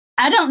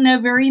don't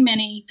know very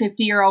many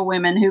 50-year-old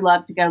women who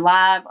love to go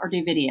live or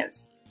do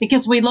videos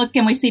because we look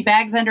and we see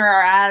bags under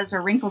our eyes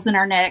or wrinkles in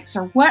our necks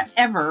or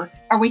whatever,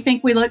 or we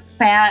think we look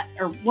fat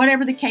or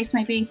whatever the case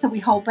may be, so we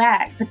hold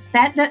back. But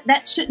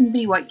that shouldn't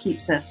be what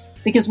keeps us,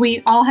 because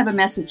we all have a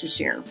message to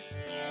share.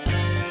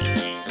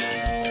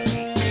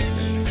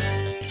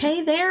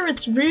 Hey there,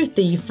 it's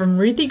Ruthie from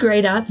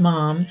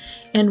RuthieGray.mom,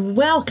 and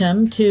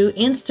welcome to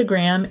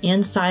Instagram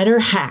Insider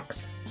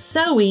Hacks.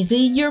 So easy,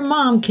 your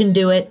mom can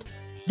do it.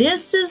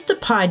 This is the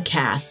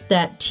podcast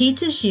that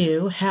teaches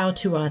you how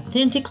to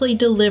authentically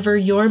deliver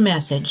your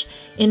message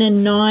in a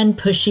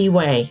non-pushy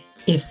way.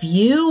 If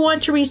you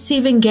want to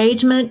receive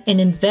engagement and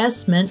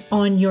investment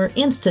on your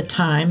Insta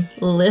time,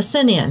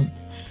 listen in.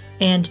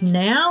 And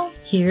now,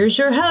 here's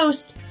your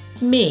host,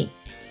 me,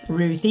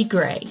 Ruthie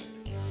Gray.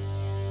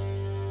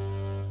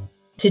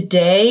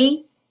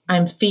 Today,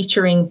 I'm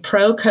featuring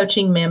pro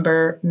coaching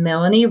member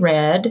Melanie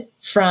Red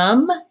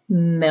from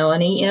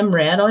Melanie M.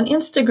 Red on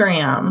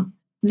Instagram.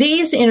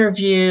 These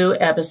interview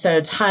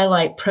episodes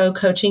highlight pro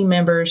coaching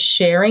members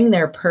sharing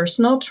their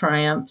personal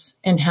triumphs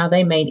and how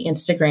they made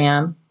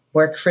Instagram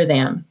work for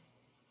them.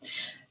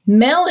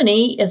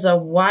 Melanie is a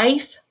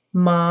wife,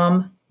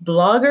 mom,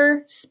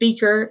 blogger,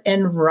 speaker,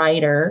 and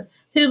writer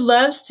who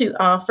loves to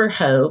offer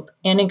hope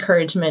and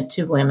encouragement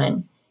to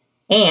women.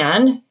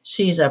 And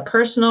she's a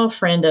personal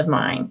friend of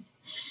mine.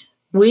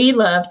 We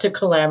love to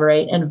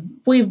collaborate, and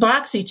we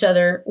box each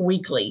other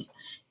weekly.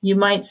 You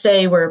might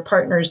say we're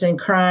partners in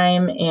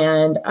crime,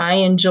 and I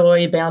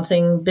enjoy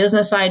bouncing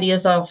business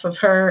ideas off of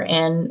her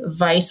and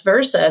vice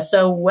versa.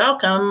 So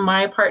welcome,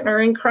 my partner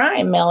in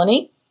crime,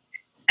 Melanie.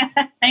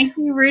 Thank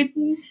you,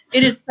 Ruthie.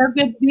 It is so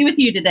good to be with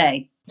you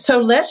today. So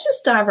let's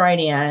just dive right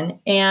in.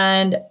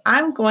 And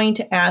I'm going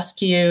to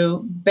ask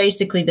you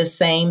basically the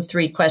same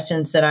three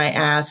questions that I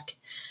ask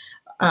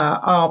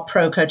all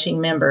pro coaching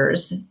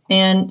members.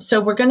 And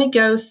so we're going to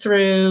go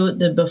through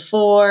the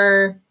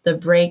before, the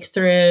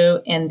breakthrough,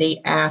 and the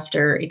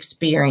after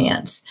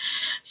experience.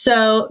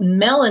 So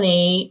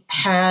Melanie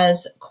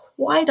has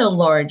quite a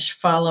large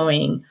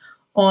following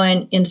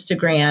on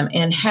Instagram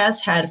and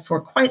has had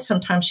for quite some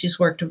time. She's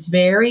worked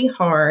very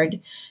hard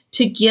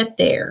to get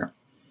there.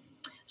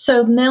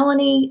 So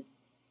Melanie,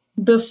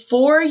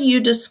 before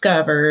you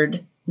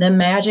discovered the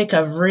magic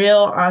of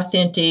real,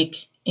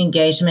 authentic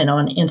engagement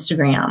on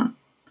Instagram,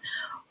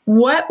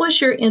 what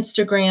was your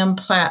Instagram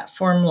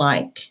platform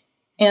like,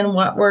 and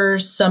what were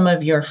some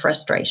of your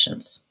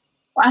frustrations?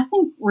 Well, I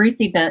think,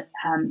 Ruthie, that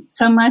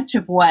so much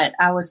of what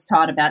I was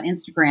taught about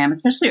Instagram,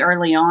 especially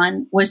early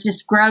on, was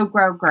just grow,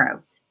 grow,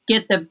 grow.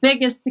 Get the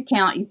biggest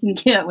account you can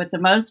get with the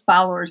most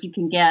followers you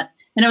can get.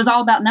 And it was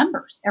all about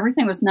numbers.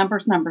 Everything was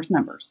numbers, numbers,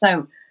 numbers.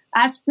 So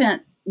I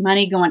spent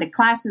money going to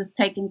classes,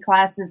 taking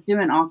classes,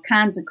 doing all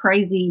kinds of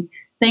crazy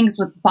things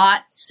with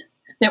bots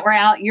that were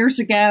out years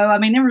ago. I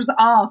mean, there was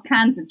all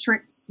kinds of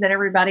tricks that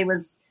everybody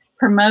was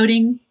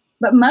promoting,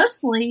 but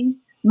mostly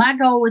my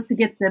goal was to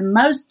get the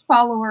most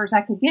followers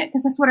I could get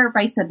because that's what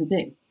everybody said to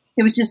do.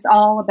 It was just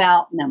all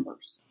about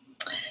numbers.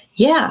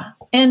 Yeah,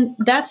 and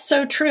that's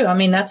so true. I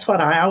mean, that's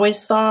what I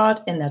always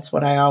thought, and that's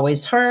what I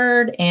always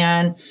heard.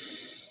 And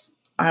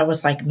I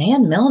was like,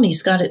 man,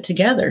 Melanie's got it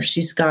together.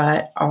 She's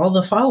got all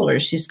the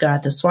followers. She's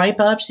got the swipe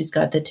up. She's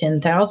got the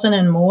 10,000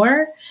 and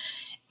more.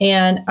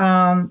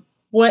 And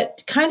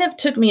what kind of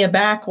took me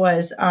aback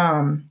was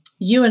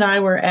you and I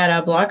were at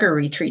a blogger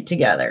retreat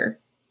together.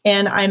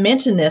 And I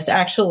mentioned this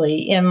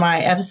actually in my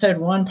episode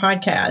 1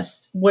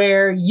 podcast,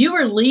 where you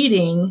were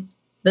leading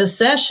the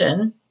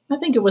session. I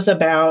think it was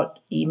about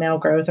email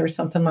growth or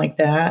something like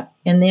that.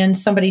 And then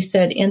somebody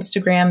said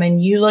Instagram,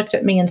 and you looked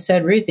at me and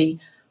said, Ruthie,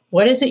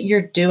 what is it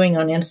you're doing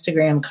on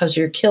Instagram? Because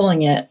you're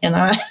killing it. And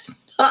I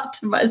thought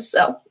to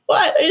myself,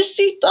 what is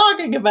she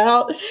talking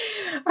about?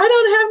 I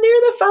don't have near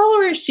the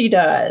followers she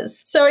does.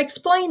 So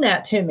explain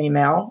that to me,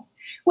 Mel.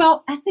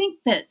 Well, I think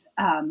that,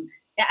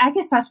 I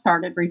guess I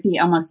started, Ruthie,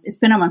 it's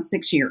been almost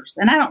 6 years.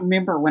 And I don't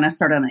remember when I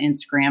started on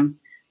Instagram,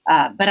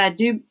 but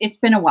it's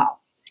been a while.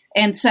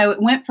 And so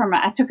it went from,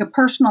 I took a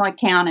personal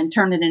account and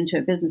turned it into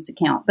a business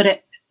account.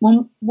 But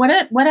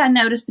what I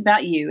noticed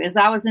about you is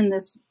I was in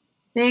this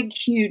big,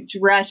 huge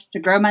rush to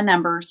grow my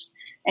numbers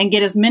and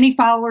get as many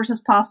followers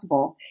as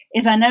possible,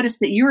 is I noticed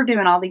that you were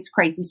doing all these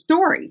crazy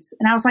stories.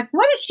 And I was like,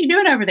 what is she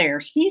doing over there?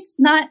 She's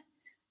not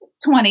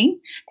 20.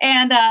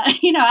 And,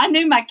 I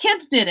knew my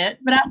kids did it,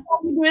 but I saw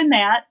you doing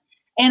that.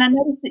 And I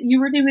noticed that you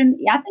were doing,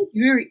 I think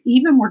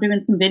you were doing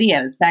some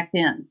videos back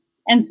then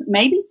and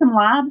maybe some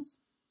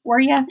lives, were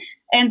you?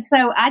 And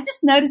so I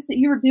just noticed that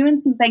you were doing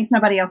some things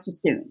nobody else was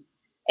doing.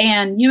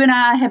 And you and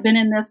I have been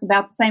in this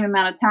about the same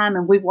amount of time,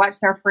 and we've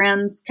watched our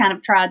friends kind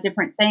of try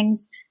different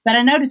things. But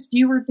I noticed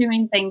you were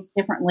doing things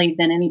differently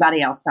than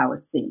anybody else I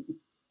was seeing.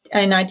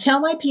 And I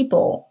tell my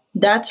people,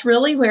 that's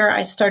really where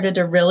I started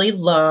to really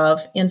love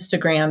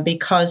Instagram,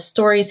 because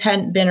stories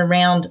hadn't been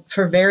around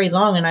for very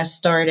long, and I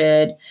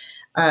started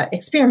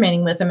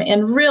experimenting with them.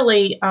 And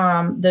really,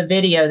 the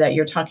video that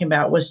you're talking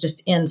about was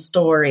just in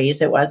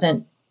stories. It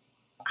wasn't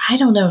I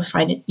don't know if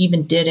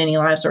even did any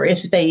lives or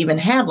if they even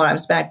had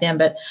lives back then,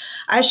 but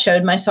I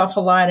showed myself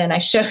a lot and I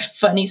showed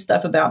funny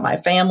stuff about my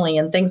family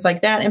and things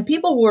like that. And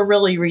people were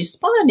really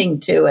responding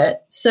to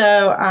it.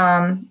 So,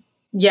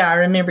 yeah, I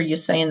remember you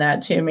saying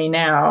that to me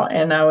now.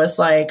 And I was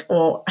like,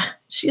 well,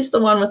 she's the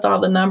one with all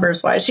the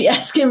numbers. Why is she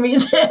asking me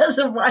this?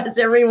 And why is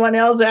everyone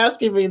else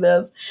asking me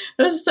this?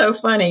 It was so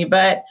funny.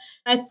 But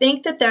I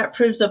think that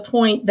proves a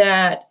point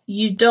that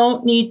you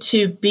don't need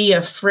to be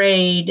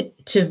afraid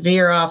to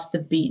veer off the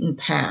beaten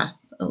path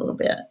a little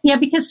bit. Yeah,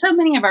 because so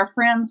many of our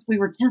friends,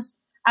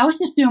 I was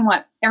just doing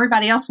what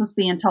everybody else was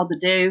being told to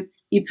do.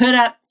 You put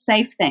up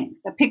safe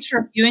things, a picture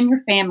of you and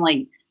your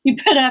family. You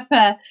put up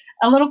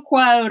a little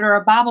quote or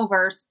a Bible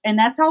verse, and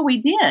that's all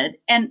we did.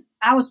 And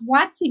I was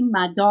watching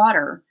my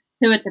daughter,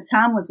 who at the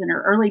time was in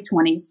her early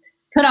 20s,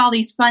 put all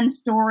these fun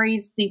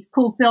stories, these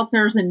cool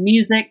filters and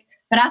music.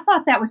 But I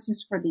thought that was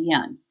just for the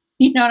young.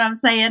 You know what I'm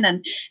saying?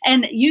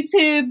 And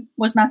YouTube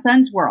was my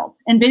son's world,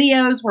 and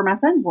videos were my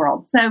son's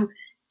world. So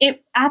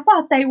I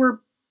thought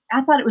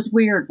it was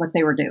weird what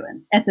they were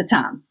doing at the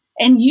time.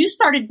 And you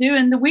started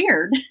doing the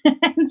weird.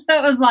 And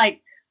so it was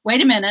like,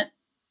 wait a minute,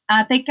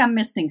 I think I'm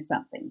missing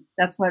something.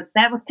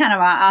 That was kind of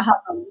my aha.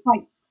 It's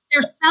like,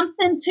 there's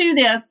something to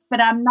this,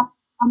 but I'm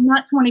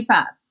not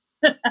 25.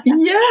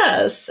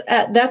 Yes,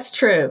 that's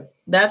true.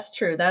 That's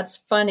true. That's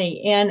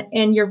funny.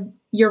 And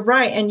you're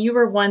right. And you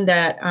were one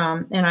that,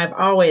 and I've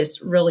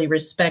always really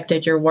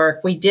respected your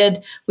work.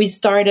 We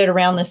started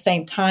around the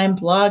same time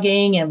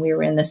blogging, and we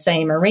were in the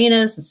same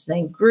arenas, the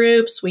same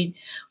groups. We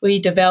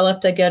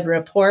developed a good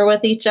rapport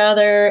with each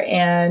other,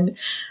 and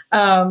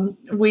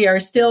we are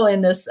still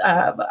in this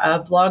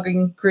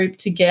blogging group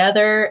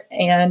together.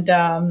 And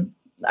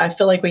I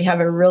feel like we have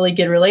a really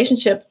good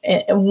relationship,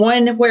 and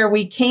one where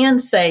we can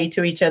say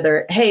to each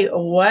other, hey,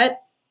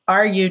 what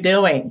are you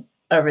doing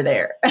over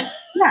there?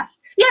 Yeah.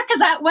 Yeah,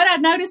 because what I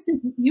noticed is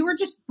you were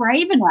just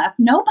brave enough.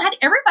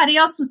 Everybody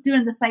else was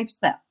doing the safe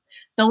stuff.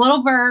 The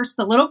little verse,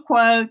 the little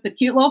quote, the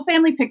cute little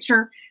family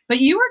picture. But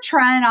you were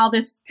trying all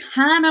this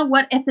kind of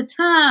what at the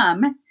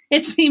time,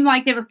 it seemed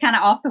like it was kind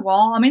of off the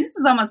wall. I mean, this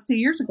is almost 2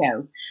 years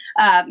ago.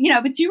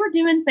 But you were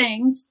doing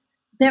things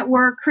that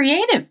were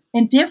creative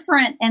and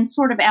different and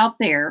sort of out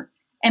there.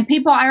 And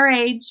people our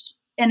age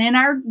and in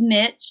our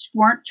niche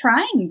weren't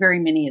trying very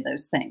many of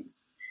those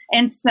things.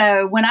 And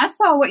so when I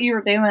saw what you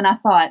were doing, I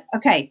thought,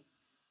 okay,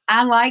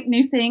 I like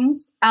new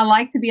things. I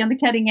like to be on the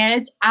cutting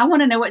edge. I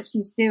want to know what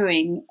she's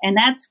doing. And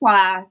that's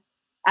why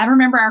I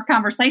remember our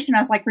conversation. I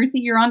was like, Ruthie,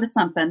 you're onto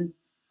something,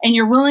 and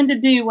you're willing to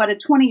do what a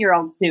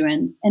 20-year-old's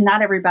doing, and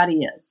not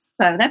everybody is.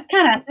 So that's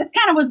kind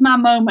of was my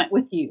moment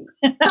with you.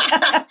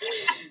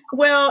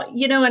 Well,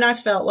 and I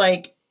felt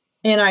like,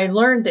 and I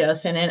learned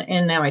this,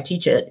 and now I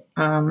teach it,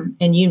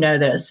 and you know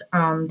this,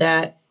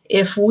 that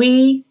if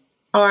we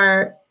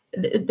are,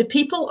 the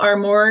people are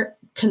more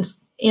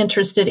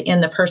interested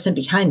in the person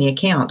behind the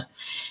account.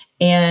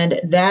 And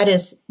that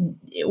is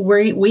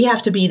where we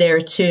have to be there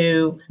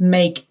to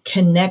make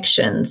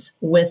connections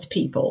with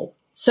people.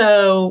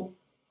 So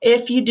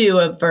if you do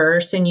a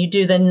verse and you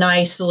do the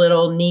nice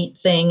little neat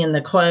thing in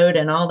the quote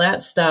and all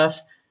that stuff,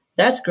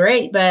 that's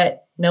great,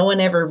 but no one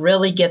ever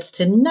really gets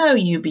to know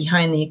you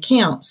behind the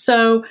account.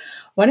 So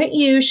why don't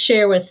you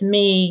share with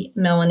me,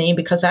 Melanie,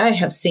 because I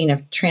have seen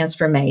a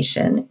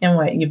transformation in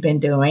what you've been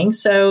doing.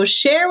 So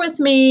share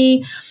with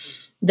me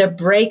the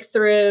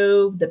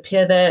breakthrough, the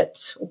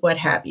pivot, what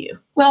have you.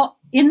 Well,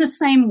 in the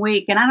same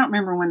week, and I don't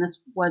remember when this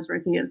was,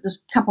 Ruthie, it was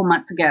just a few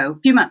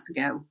months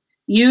ago,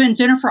 you and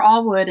Jennifer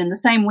Allwood in the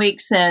same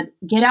week said,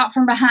 get out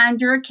from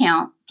behind your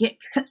account,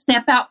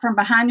 step out from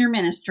behind your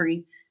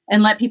ministry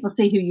and let people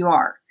see who you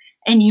are.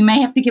 And you may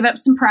have to give up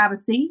some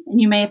privacy, and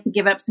you may have to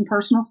give up some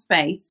personal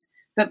space,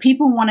 but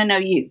people want to know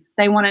you.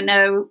 They want to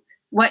know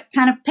what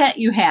kind of pet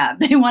you have.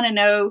 They want to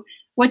know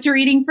what you're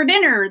eating for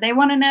dinner. They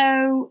want to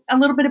know a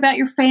little bit about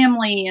your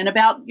family and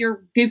about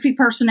your goofy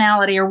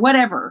personality or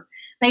whatever.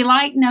 They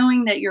like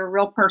knowing that you're a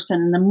real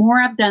person. And the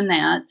more I've done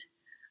that,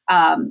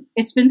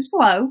 it's been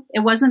slow.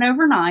 It wasn't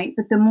overnight,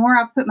 but the more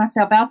I've put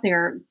myself out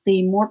there,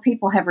 the more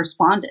people have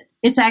responded.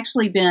 It's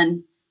actually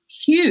been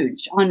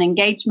huge on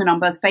engagement on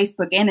both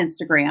Facebook and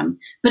Instagram,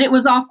 but it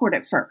was awkward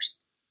at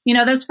first.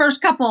 Those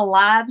first couple of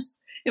lives,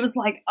 it was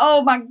like,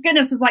 oh my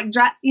goodness, it was like,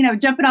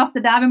 jumping off the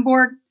diving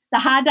board, the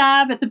high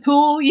dive at the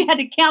pool. You had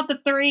to count the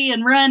 3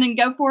 and run and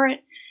go for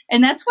it.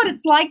 And that's what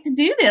it's like to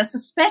do this,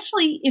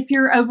 especially if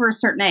you're over a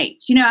certain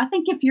age. I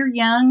think if you're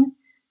young,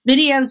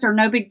 videos are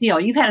no big deal.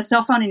 You've had a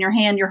cell phone in your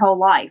hand your whole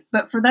life.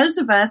 But for those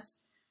of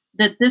us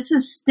that this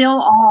is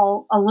still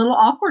all a little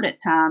awkward at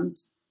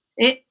times,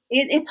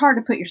 it's hard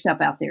to put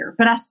yourself out there.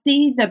 But I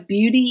see the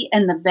beauty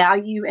and the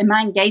value, and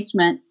my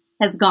engagement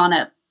has gone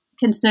up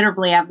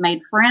considerably. I've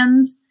made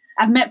friends.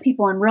 I've met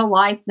people in real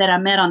life that I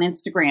met on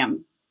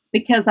Instagram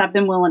because I've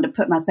been willing to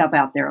put myself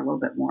out there a little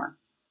bit more.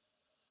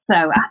 So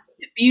I see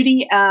the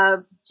beauty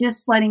of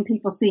just letting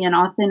people see an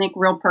authentic,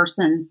 real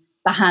person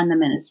behind the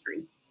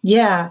ministry.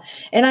 Yeah.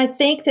 And I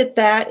think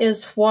that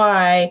is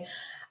why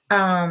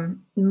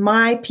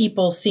my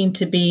people seem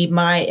to be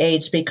my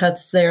age,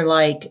 because they're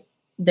like,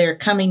 they're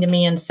coming to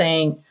me and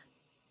saying,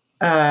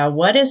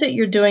 what is it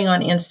you're doing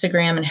on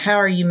Instagram and how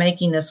are you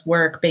making this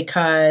work?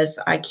 Because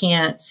I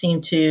can't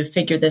seem to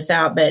figure this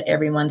out, but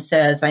everyone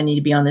says I need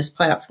to be on this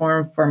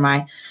platform for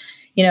my,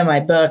 my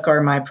book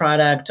or my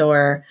product,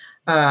 or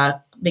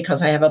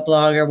because I have a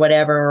blog or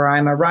whatever, or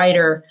I'm a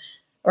writer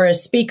or a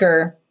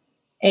speaker.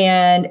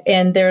 And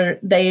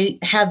they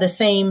have the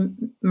same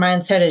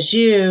mindset as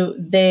you.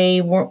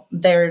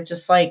 They're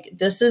just like,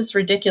 this is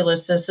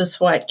ridiculous. This is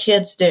what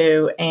kids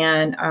do.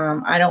 And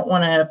I don't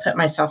want to put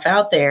myself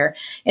out there.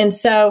 And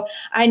so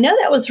I know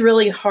that was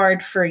really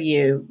hard for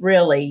you,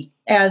 really,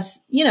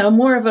 as,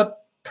 more of a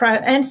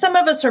private, and some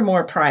of us are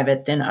more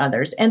private than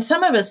others. And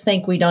some of us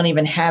think we don't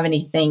even have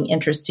anything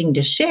interesting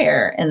to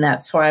share. And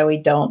that's why we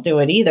don't do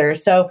it either.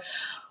 So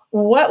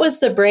what was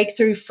the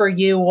breakthrough for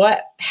you?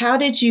 How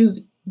did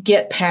you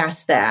get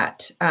past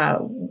that,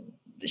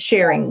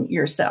 sharing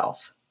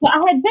yourself? Well,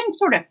 I had been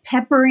sort of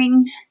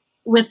peppering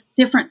with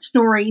different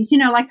stories,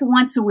 like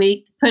once a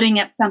week, putting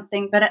up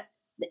something. But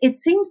it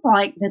seems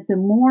like that the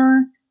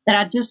more that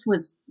I just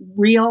was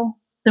real,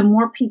 the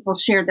more people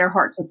shared their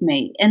hearts with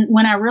me. And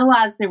when I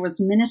realized there was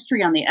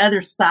ministry on the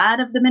other side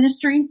of the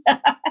ministry,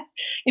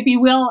 if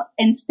you will,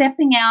 and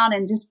stepping out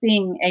and just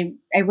being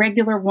a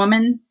regular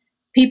woman,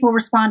 people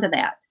respond to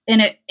that.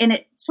 And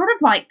it sort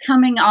of like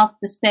coming off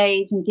the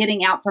stage and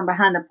getting out from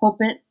behind the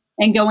pulpit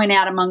and going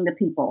out among the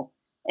people.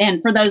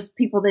 And for those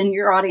people in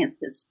your audience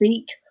that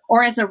speak,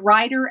 or as a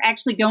writer,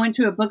 actually go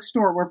into a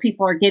bookstore where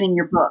people are getting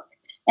your book.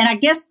 And I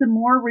guess the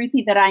more,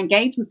 Ruthie, that I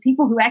engage with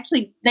people who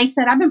actually, they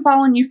said, I've been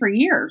following you for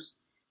years,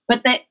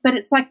 but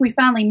it's like we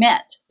finally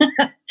met. And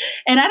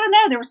I don't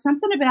know, there was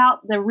something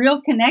about the real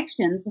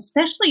connections,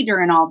 especially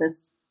during all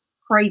this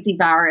crazy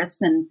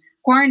virus and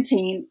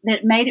quarantine,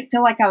 that made it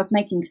feel like I was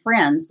making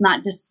friends,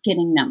 not just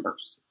getting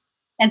numbers.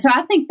 And so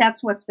I think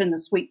that's what's been the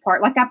sweet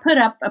part. Like I put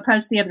up a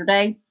post the other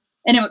day,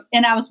 and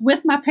I was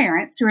with my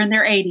parents who are in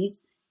their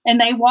 80s,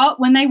 and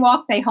when they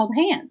walk, they hold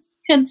hands.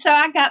 And so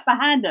I got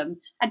behind them.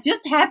 I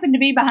just happened to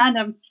be behind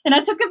them, and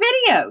I took a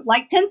video,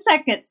 like 10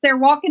 seconds. They're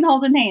walking,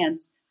 holding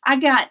hands. I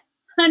got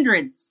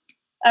hundreds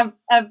of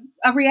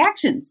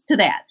reactions to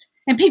that.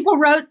 And people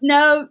wrote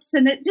notes,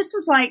 and it just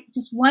was like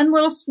just one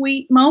little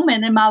sweet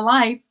moment in my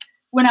life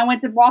when I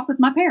went to walk with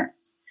my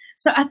parents.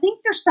 So I think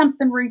there's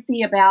something,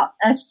 Ruthie, about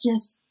us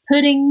just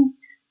putting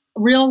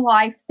real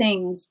life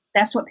things.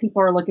 That's what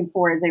people are looking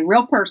for, is a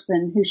real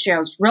person who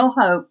shows real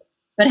hope,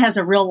 but has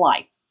a real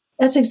life.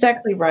 That's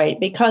exactly right.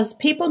 Because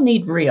people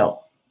need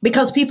real,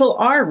 because people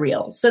are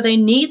real. So they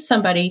need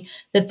somebody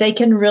that they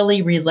can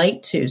really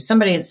relate to.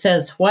 Somebody that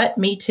says, what,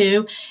 me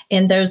too?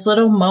 And those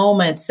little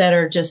moments that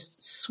are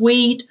just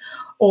sweet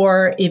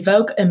or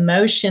evoke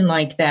emotion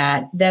like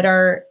that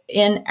are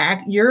in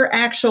your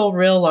actual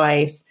real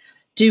life,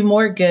 do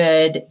more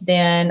good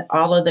than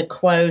all of the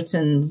quotes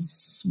and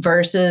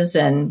verses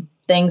and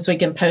things we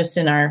can post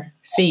in our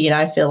feed,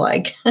 I feel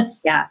like.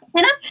 Yeah.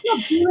 And I'm still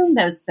doing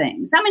those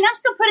things. I mean, I'm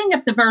still putting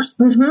up the verse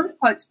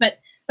quotes, but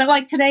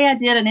like today I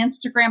did an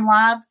Instagram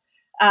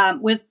live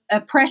with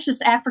a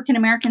precious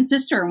African-American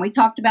sister, and we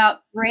talked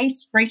about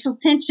racial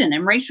tension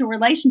and racial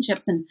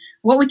relationships and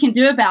what we can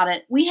do about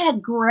it. We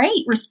had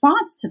great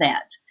response to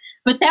that,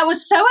 but that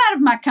was so out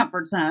of my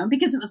comfort zone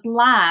because it was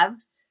live,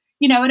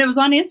 and it was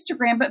on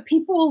Instagram, but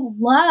people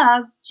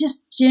love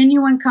just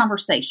genuine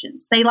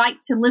conversations. They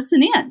like to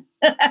listen in,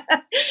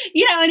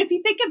 and if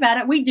you think about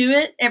it, we do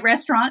it at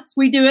restaurants.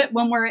 We do it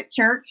when we're at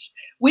church.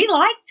 We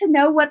like to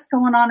know what's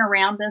going on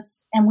around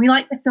us, and we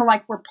like to feel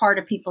like we're part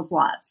of people's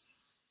lives.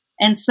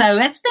 And so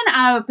that's been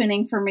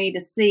eye-opening for me to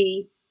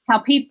see how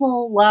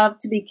people love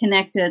to be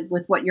connected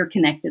with what you're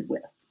connected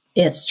with.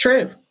 It's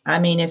true. I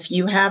mean, if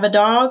you have a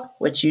dog,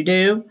 which you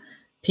do,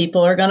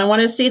 people are going to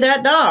want to see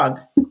that dog,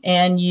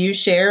 and you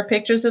share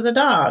pictures of the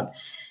dog.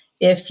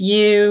 If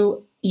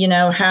you,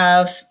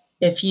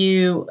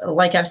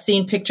 like I've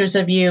seen pictures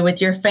of you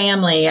with your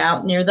family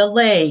out near the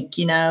lake,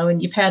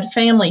 and you've had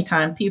family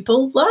time,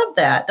 people love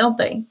that, don't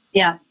they?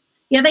 Yeah.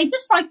 Yeah, they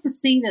just like to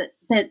see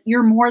that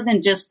you're more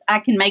than just, I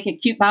can make a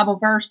cute Bible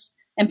verse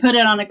and put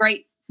it on a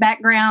great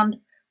background,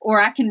 or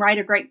I can write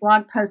a great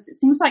blog post. It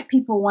seems like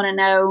people want to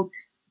know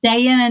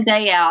day in and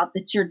day out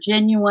that you're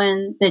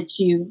genuine, that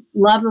you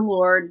love the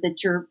Lord,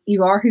 that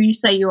you are who you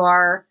say you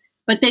are,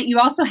 but that you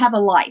also have a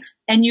life,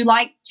 and you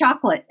like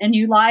chocolate, and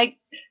you like,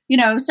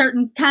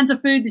 certain kinds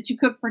of food that you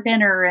cook for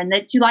dinner, and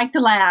that you like to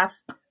laugh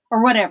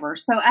or whatever.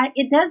 So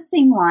it does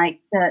seem like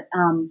that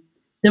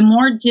the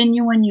more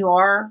genuine you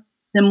are,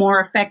 the more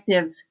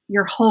effective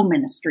your whole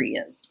ministry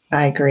is.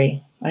 I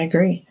agree.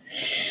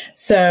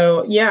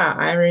 So, yeah,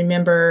 I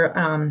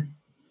remember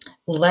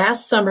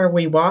last summer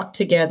we walked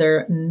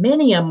together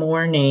many a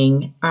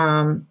morning.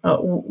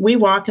 We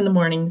walk in the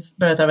mornings,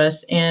 both of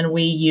us, and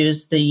we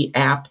use the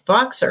app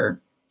Voxer.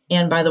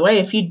 And by the way,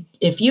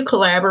 if you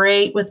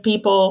collaborate with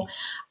people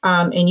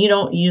and you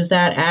don't use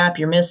that app,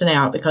 you're missing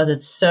out, because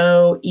it's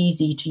so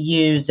easy to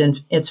use and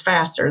it's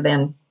faster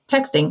than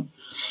texting.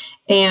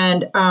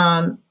 And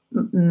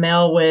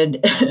Mel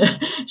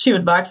she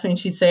would box me and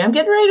she'd say, I'm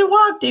getting ready to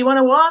walk. Do you want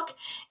to walk?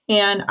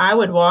 and I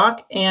would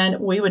walk and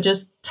we would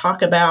just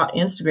talk about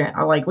Instagram.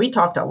 Like we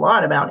talked a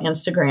lot about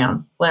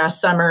Instagram last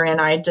summer, and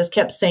I just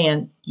kept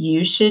saying,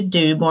 you should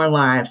do more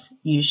lives.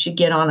 You should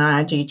get on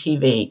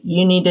IGTV.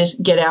 You need to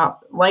get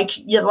out, like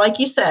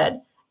you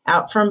said,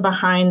 out from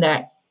behind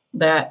that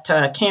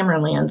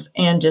camera lens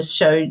and just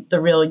show the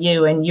real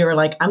you. And you were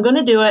like, I'm going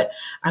to do it.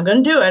 I'm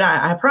going to do it.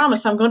 I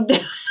promise I'm going to do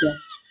it.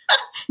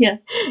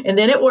 Yes. And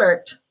then it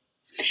worked.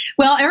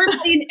 Well,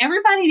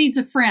 everybody needs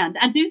a friend.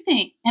 I do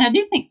think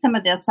some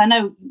of this, I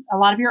know a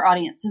lot of your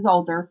audience is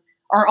older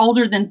or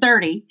older than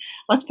 30.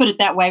 Let's put it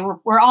that way.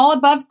 We're all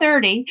above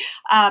 30.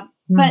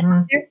 But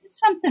there's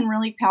something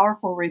really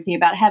powerful, Ruthie,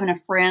 about having a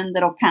friend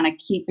that'll kind of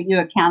keep you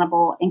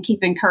accountable and keep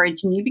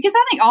encouraging you, because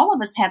I think all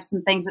of us have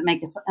some things that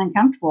make us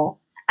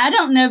uncomfortable. I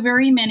don't know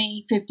very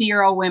many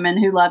 50-year-old women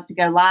who love to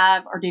go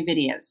live or do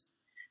videos,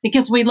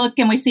 because we look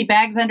and we see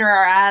bags under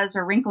our eyes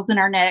or wrinkles in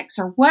our necks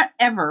or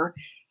whatever.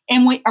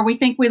 And we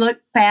think we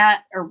look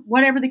fat or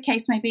whatever the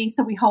case may be.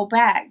 So we hold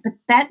back, but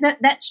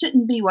that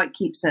shouldn't be what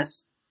keeps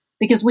us,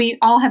 because we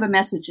all have a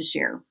message to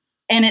share.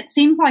 And it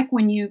seems like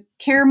when you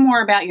care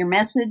more about your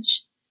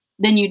message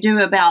than you do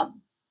about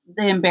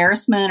the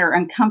embarrassment or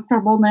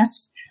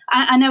uncomfortableness.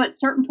 I know at a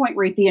certain point,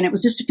 Ruthie, and it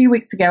was just a few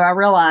weeks ago, I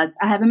realized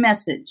I have a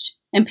message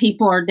and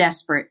people are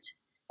desperate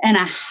and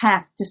I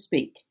have to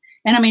speak.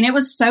 And I mean, it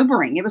was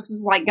sobering. It was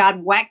just like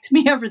God whacked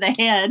me over the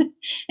head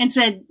and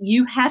said,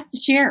 you have to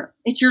share.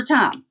 It's your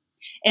time.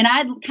 And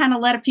I'd kind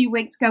of let a few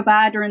weeks go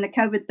by during the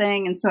COVID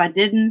thing. And so I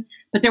didn't.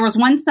 But there was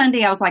one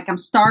Sunday I was like, I'm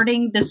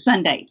starting this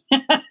Sunday.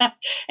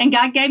 And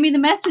God gave me the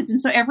message.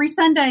 And so every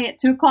Sunday at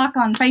 2:00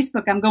 on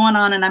Facebook, I'm going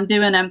on and I'm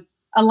doing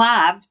a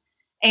live.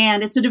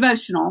 And it's a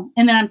devotional.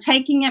 And then I'm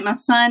taking it. My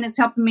son is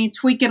helping me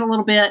tweak it a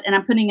little bit. And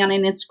I'm putting it on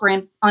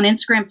Instagram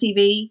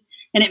TV.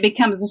 And it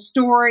becomes a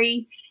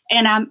story.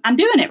 And I'm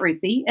doing it,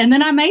 Ruthie. And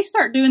then I may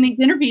start doing these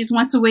interviews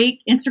once a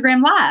week,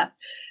 Instagram Live.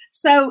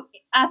 So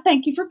I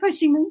thank you for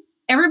pushing me.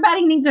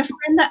 Everybody needs a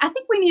friend. I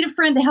think we need a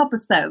friend to help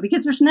us, though,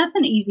 because there's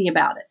nothing easy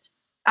about it.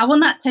 I will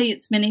not tell you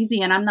it's been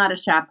easy, and I'm not a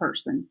shy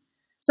person.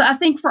 So I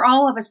think for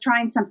all of us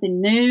trying something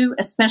new,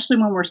 especially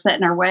when we're set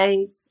in our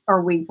ways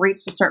or we've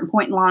reached a certain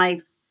point in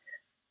life,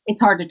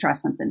 it's hard to try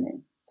something new.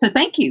 So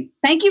thank you.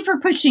 Thank you for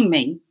pushing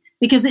me,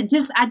 because I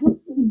just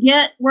didn't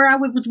get where I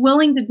was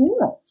willing to do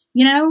it,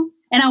 you know?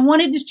 And I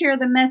wanted to share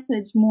the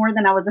message more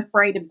than I was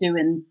afraid of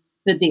doing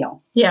the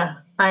deal. Yeah,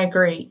 I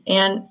agree.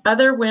 And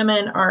other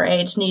women our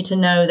age need to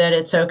know that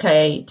it's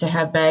okay to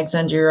have bags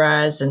under your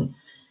eyes and,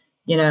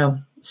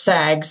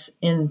 sags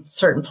in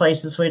certain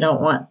places we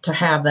don't want to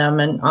have them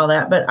and all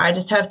that. But I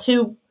just have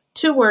two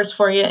words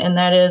for you, and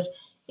that is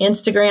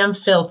Instagram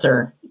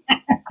filter.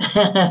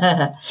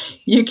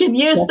 You can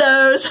use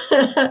those,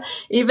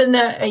 even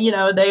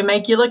though, they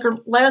make you look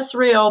less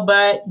real,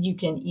 but you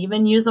can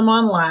even use them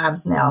on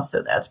lives now.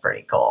 So that's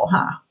pretty cool,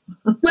 huh?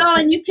 Well,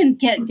 and you can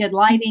get good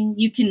lighting.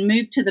 You can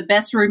move to the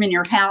best room in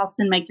your house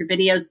and make your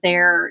videos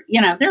there.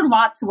 There are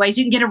lots of ways.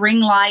 You can get a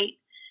ring light.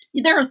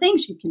 There are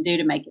things you can do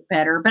to make it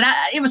better. But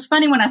it was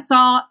funny when I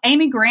saw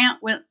Amy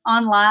Grant went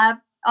on live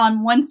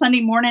on one Sunday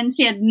morning.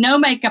 She had no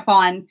makeup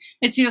on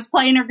and she was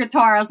playing her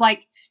guitar. I was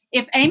like,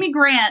 if Amy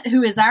Grant,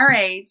 who is our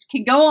age,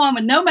 can go on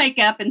with no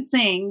makeup and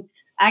sing,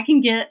 I can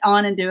get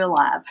on and do a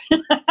live.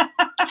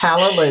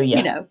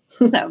 Hallelujah.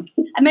 So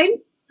maybe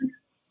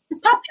it's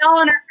probably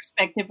all in our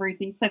perspective,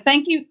 Ruthie. So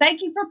thank you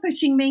for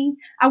pushing me.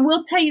 I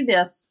will tell you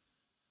this.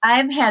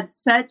 I've had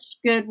such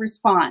good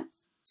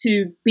response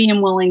to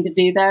being willing to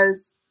do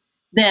those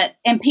I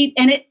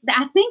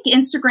think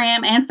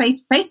Instagram and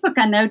Facebook,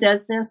 I know,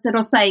 does this.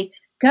 It'll say,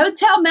 go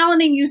tell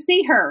Melanie you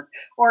see her,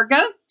 or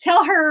go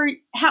tell her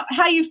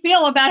how you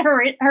feel about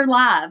her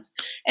live.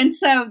 And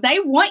so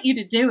they want you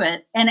to do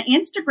it. And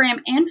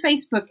Instagram and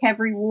Facebook have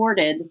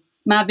rewarded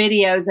my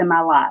videos and my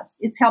lives.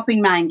 It's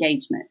helping my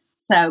engagement.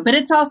 So, but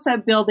it's also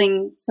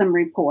building some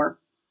rapport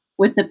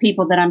with the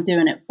people that I'm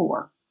doing it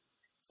for.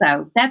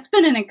 So that's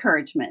been an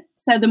encouragement.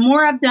 So the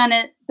more I've done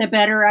it, the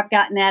better I've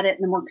gotten at it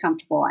and the more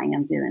comfortable I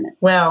am doing it.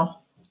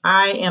 Well,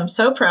 I am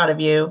so proud of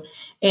you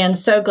and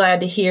so glad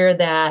to hear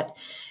that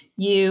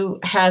you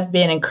have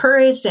been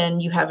encouraged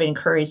and you have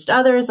encouraged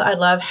others. I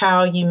love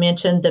how you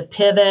mentioned the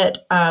pivot.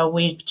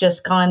 We've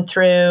just gone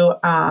through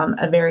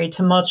a very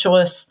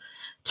tumultuous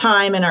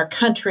time in our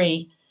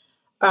country,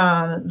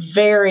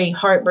 very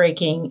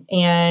heartbreaking.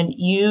 And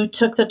you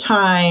took the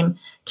time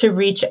to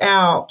reach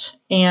out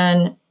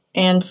and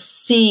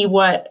see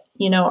what,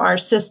 our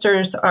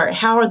sisters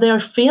how are they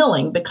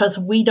feeling, because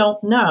we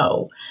don't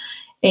know.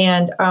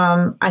 And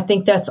I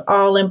think that's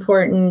all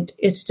important.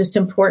 It's just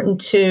important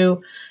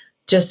to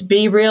just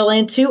be real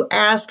and to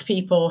ask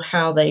people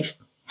how they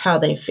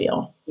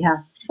feel. Yeah.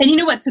 And you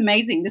know what's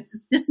amazing?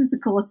 This is the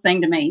coolest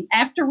thing to me.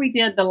 After we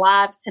did the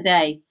live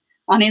today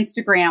on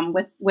Instagram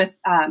with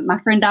my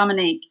friend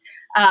Dominique,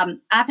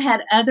 I've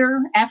had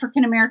other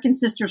African-American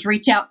sisters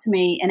reach out to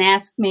me and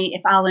ask me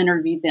if I'll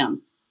interview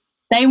them.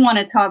 They want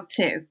to talk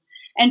too.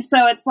 And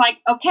so it's like,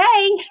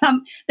 okay,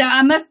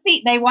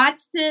 they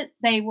watched it.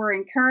 They were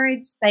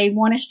encouraged. They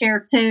want to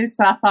share too.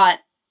 So I thought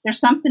there's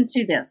something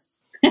to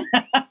this.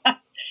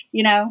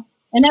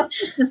 And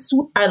that's just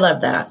I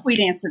love that. Sweet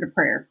answer to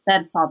prayer.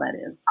 That's all that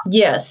is.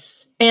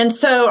 Yes. And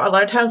so a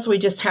lot of times we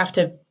just have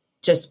to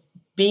just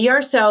be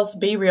ourselves,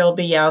 be real,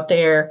 be out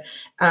there,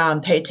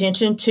 pay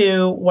attention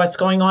to what's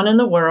going on in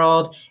the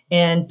world,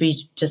 and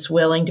be just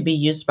willing to be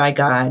used by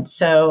God.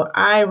 So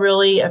I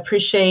really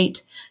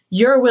appreciate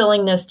your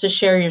willingness to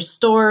share your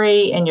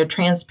story and your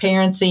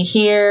transparency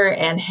here,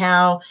 and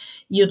how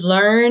you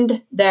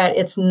learned that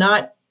it's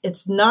not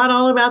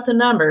all about the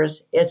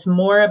numbers. It's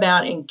more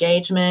about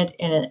engagement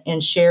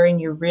and sharing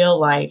your real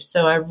life.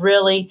 So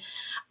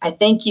I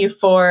thank you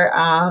for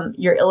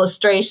your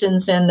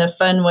illustrations and the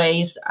fun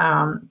ways,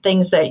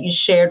 things that you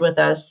shared with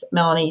us,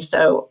 Melanie.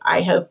 So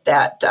I hope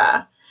that,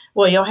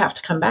 you'll have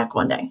to come back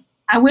one day.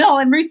 I will.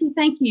 And Ruthie,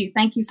 thank you.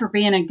 Thank you for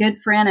being a good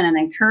friend and an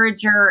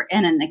encourager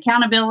and an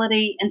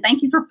accountability. And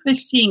thank you for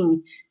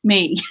pushing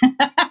me.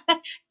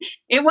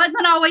 It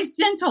wasn't always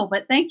gentle,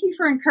 but thank you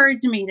for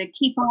encouraging me to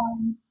keep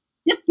on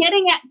just get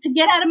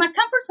out of my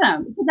comfort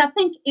zone. Because I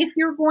think if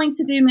you're going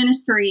to do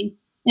ministry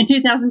in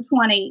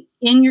 2020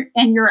 in your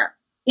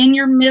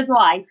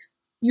midlife,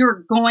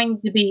 you're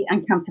going to be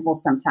uncomfortable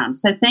sometimes.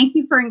 So thank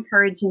you for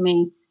encouraging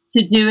me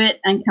to do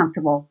it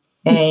uncomfortable.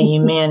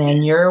 Amen.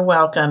 And you're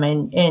welcome.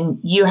 And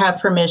you have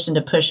permission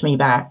to push me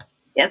back.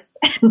 Yes.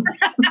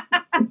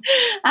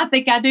 I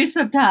think I do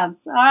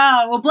sometimes.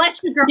 Oh, well,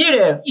 bless you, girl.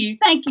 You do.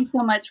 Thank you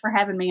so much for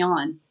having me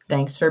on.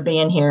 Thanks for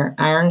being here.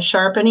 Iron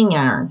sharpening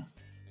iron.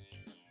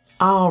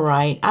 All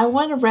right. I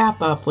want to wrap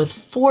up with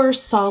 4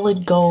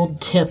 solid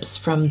gold tips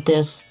from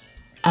this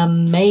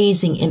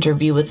amazing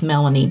interview with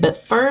Melanie.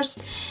 But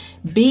first,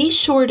 be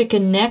sure to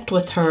connect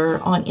with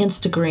her on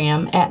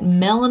Instagram at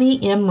Melanie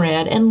M.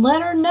 Red and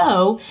let her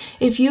know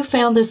if you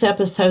found this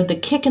episode the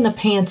kick in the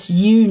pants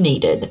you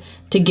needed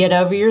to get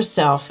over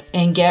yourself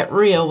and get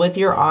real with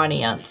your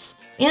audience.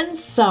 In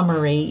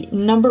summary,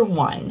 number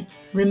 1,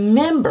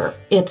 remember,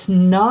 it's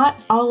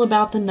not all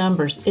about the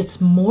numbers. It's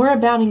more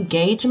about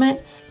engagement,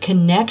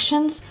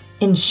 connections,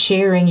 and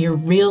sharing your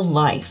real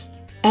life.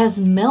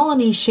 As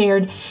Melanie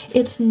shared,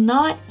 it's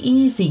not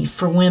easy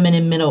for women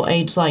in middle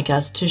age like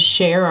us to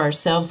share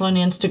ourselves on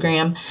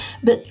Instagram,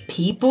 but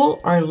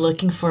people are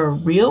looking for a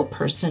real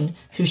person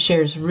who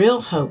shares real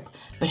hope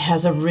but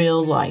has a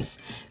real life.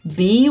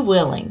 Be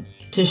willing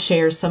to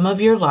share some of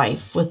your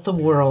life with the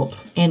world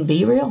and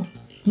be real.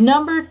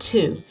 Number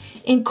 2,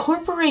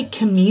 incorporate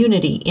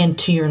community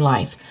into your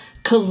life.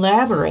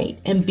 Collaborate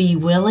and be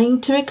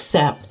willing to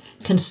accept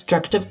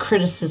constructive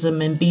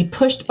criticism and be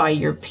pushed by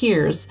your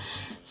peers,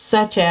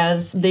 such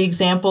as the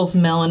examples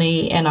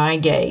Melanie and I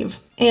gave.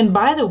 And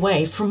by the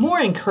way, for more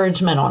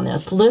encouragement on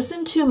this,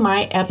 listen to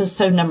my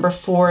episode number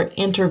 4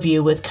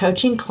 interview with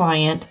coaching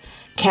client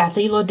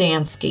Kathy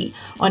Lodansky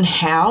on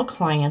how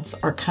clients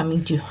are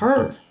coming to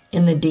her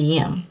in the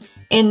DM.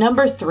 And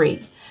number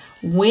 3,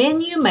 when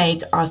you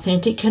make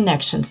authentic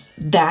connections,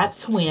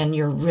 that's when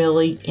you're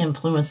really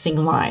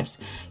influencing lives.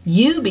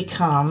 You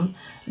become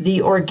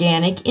the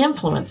organic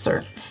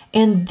influencer.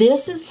 And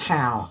this is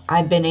how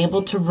I've been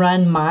able to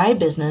run my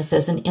business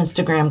as an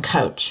Instagram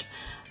coach.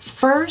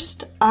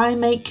 First, I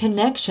make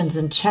connections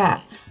and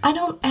chat. I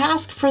don't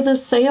ask for the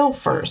sale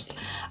first.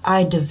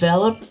 I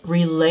develop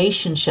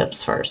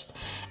relationships first.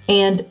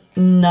 And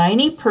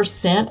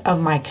 90% of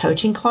my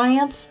coaching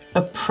clients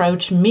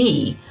approach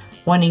me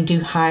wanting to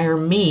hire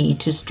me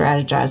to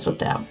strategize with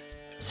them.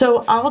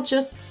 So I'll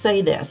just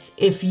say this.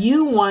 If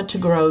you want to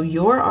grow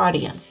your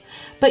audience,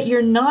 but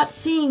you're not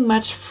seeing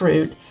much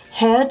fruit,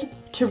 head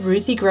to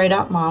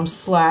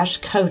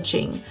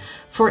RuthieGray.mom/coaching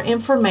for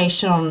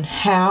information on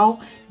how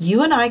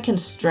you and I can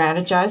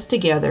strategize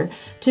together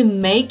to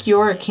make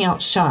your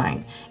account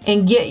shine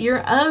and get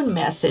your own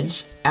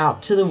message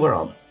out to the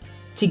world.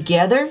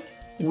 Together,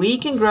 we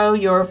can grow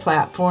your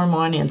platform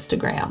on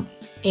Instagram.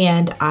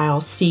 And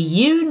I'll see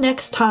you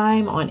next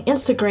time on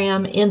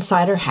Instagram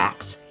Insider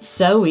Hacks.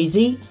 So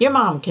easy, your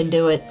mom can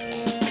do it.